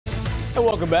And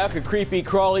welcome back. A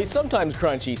creepy-crawly, sometimes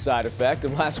crunchy side effect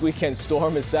of last weekend's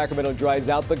storm as Sacramento dries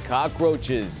out. The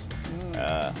cockroaches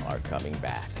are coming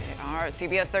back. Our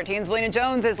CBS 13's Lena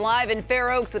Jones is live in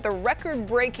Fair Oaks with a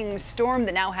record-breaking storm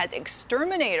that now has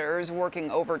exterminators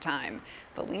working overtime.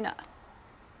 Lena.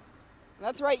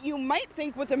 That's right. You might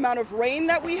think with the amount of rain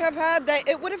that we have had that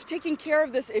it would have taken care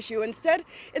of this issue. Instead,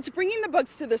 it's bringing the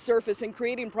bugs to the surface and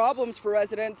creating problems for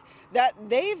residents that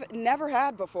they've never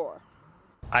had before.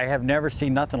 I have never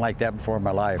seen nothing like that before in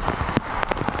my life.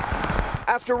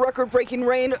 After record-breaking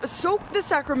rain soaked the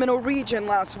Sacramento region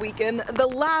last weekend, the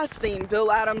last thing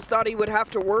Bill Adams thought he would have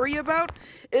to worry about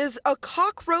is a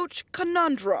cockroach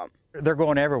conundrum. They're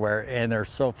going everywhere, and they're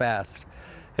so fast.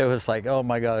 It was like, oh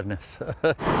my goodness.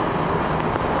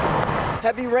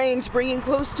 Heavy rains bringing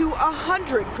close to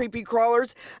 100 creepy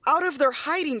crawlers out of their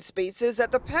hiding spaces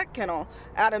at the pet kennel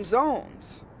Adams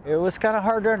owns. It was kind of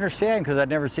hard to understand because I'd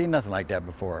never seen nothing like that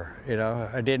before. You know,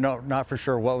 I didn't know, not for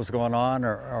sure what was going on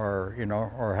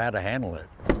or how to handle it.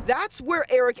 That's where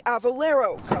Eric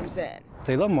Avalero comes in.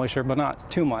 They love moisture, but not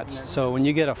too much. So when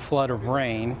you get a flood of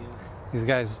rain, these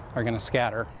guys are going to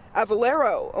scatter.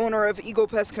 Avalero, owner of Eagle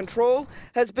Pest Control,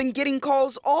 has been getting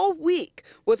calls all week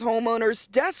with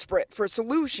homeowners desperate for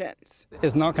solutions.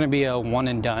 It's not going to be a one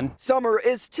and done. Summer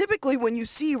is typically when you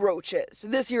see roaches.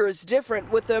 This year is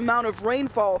different with the amount of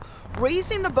rainfall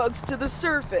raising the bugs to the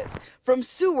surface from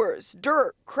sewers,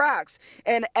 dirt, cracks,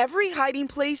 and every hiding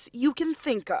place you can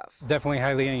think of. Definitely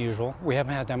highly unusual. We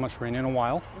haven't had that much rain in a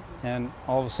while, and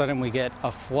all of a sudden we get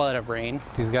a flood of rain.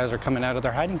 These guys are coming out of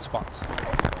their hiding spots.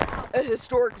 A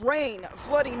historic rain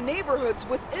flooding neighborhoods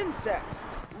with insects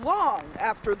long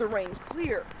after the rain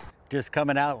clears. Just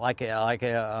coming out like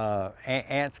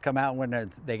ants come out when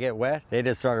they get wet. They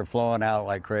just started flowing out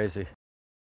like crazy.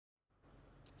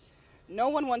 No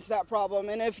one wants that problem,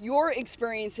 and if you're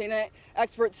experiencing it,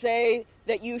 experts say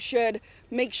that you should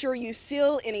make sure you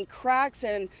seal any cracks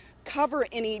and cover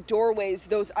any doorways,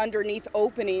 those underneath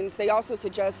openings. They also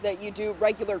suggest that you do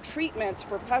regular treatments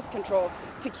for pest control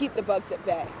to keep the bugs at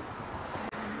bay.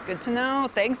 Good to know.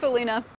 Thanks, Lena.